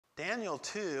Daniel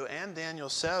 2 and Daniel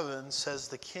 7 says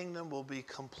the kingdom will be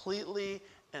completely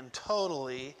and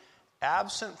totally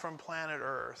absent from planet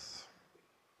Earth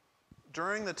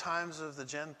during the times of the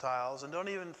Gentiles. And don't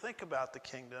even think about the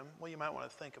kingdom. Well, you might want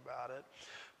to think about it.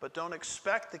 But don't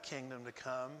expect the kingdom to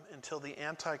come until the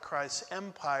Antichrist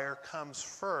empire comes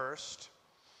first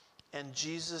and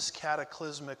Jesus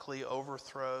cataclysmically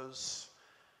overthrows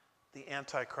the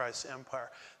Antichrist empire.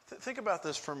 Think about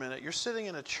this for a minute. You're sitting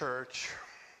in a church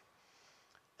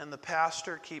and the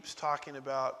pastor keeps talking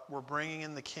about we're bringing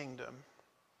in the kingdom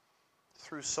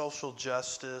through social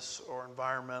justice or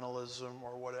environmentalism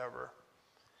or whatever.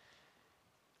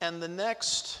 And the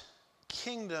next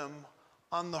kingdom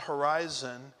on the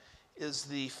horizon is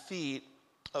the feat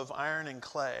of iron and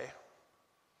clay,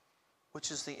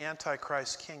 which is the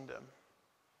Antichrist kingdom.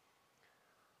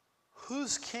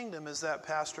 Whose kingdom is that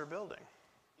pastor building?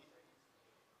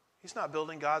 He's not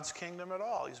building God's kingdom at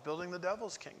all. He's building the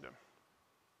devil's kingdom.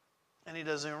 And he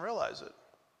doesn't even realize it.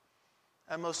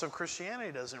 And most of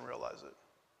Christianity doesn't realize it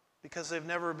because they've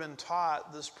never been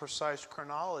taught this precise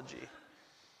chronology,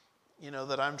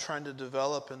 that I'm trying to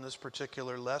develop in this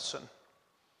particular lesson.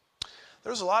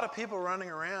 There's a lot of people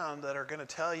running around that are going to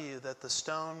tell you that the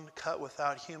stone cut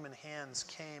without human hands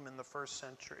came in the first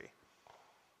century.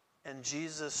 And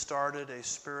Jesus started a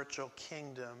spiritual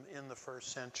kingdom in the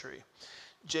first century.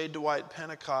 J. Dwight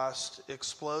Pentecost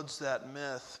explodes that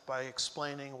myth by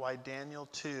explaining why Daniel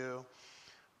 2,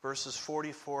 verses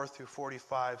 44 through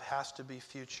 45 has to be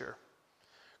future.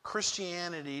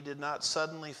 Christianity did not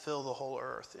suddenly fill the whole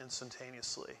earth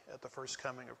instantaneously at the first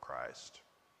coming of Christ.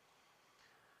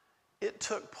 It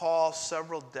took Paul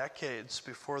several decades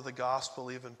before the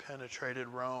gospel even penetrated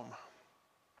Rome.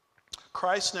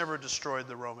 Christ never destroyed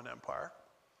the Roman Empire.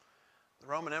 The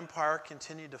Roman Empire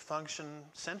continued to function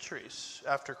centuries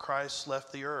after Christ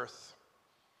left the earth.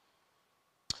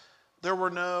 There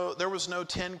was no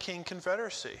 10-king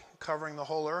confederacy covering the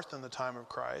whole earth in the time of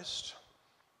Christ.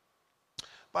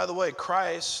 By the way,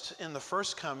 Christ in the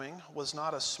first coming was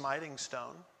not a smiting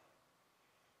stone.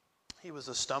 He was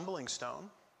a stumbling stone.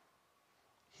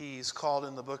 He's called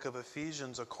in the book of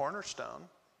Ephesians a cornerstone,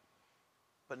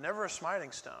 but never a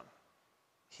smiting stone.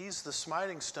 He's the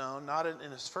smiting stone, not in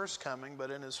his first coming,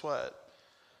 but in his what?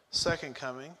 Second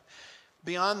coming.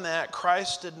 Beyond that,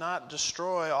 Christ did not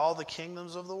destroy all the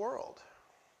kingdoms of the world.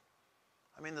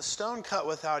 I mean, the stone cut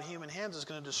without human hands is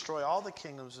going to destroy all the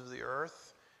kingdoms of the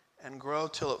earth and grow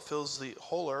till it fills the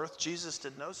whole earth. Jesus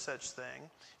did no such thing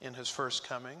in his first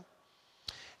coming.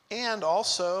 And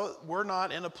also, we're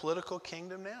not in a political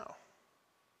kingdom now.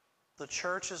 The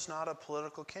church is not a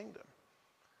political kingdom.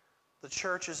 The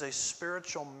church is a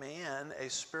spiritual man, a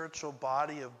spiritual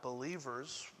body of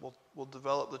believers. We'll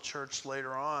develop the church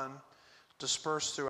later on, dispersed throughout